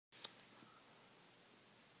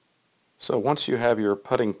So once you have your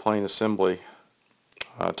putting plane assembly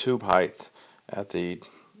tube height at the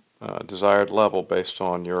desired level based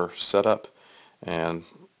on your setup and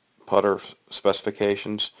putter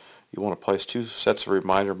specifications, you want to place 2 sets of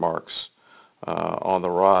reminder marks on the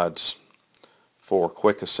rods for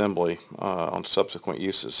quick assembly on subsequent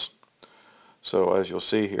uses. So as you'll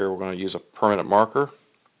see here, we're going to use a permanent marker,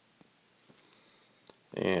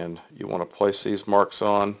 and you want to place these marks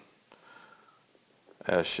on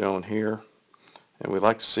as shown here, and we'd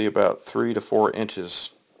like to see about 3 to 4 inches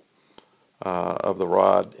of the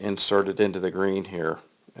rod inserted into the green here,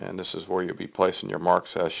 and this is where you'll be placing your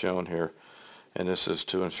marks as shown here, and this is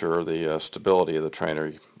to ensure the stability of the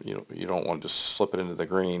trainer. You don't want to just slip it into the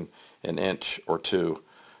green an inch or two,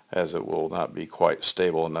 as it will not be quite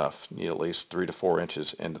stable enough. You need at least 3 to 4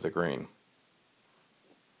 inches into the green.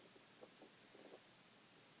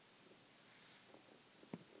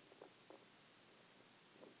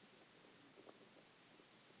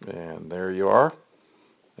 And there you are,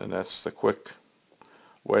 and that's the quick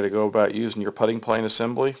way to go about using your putting plane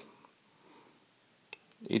assembly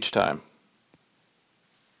each time.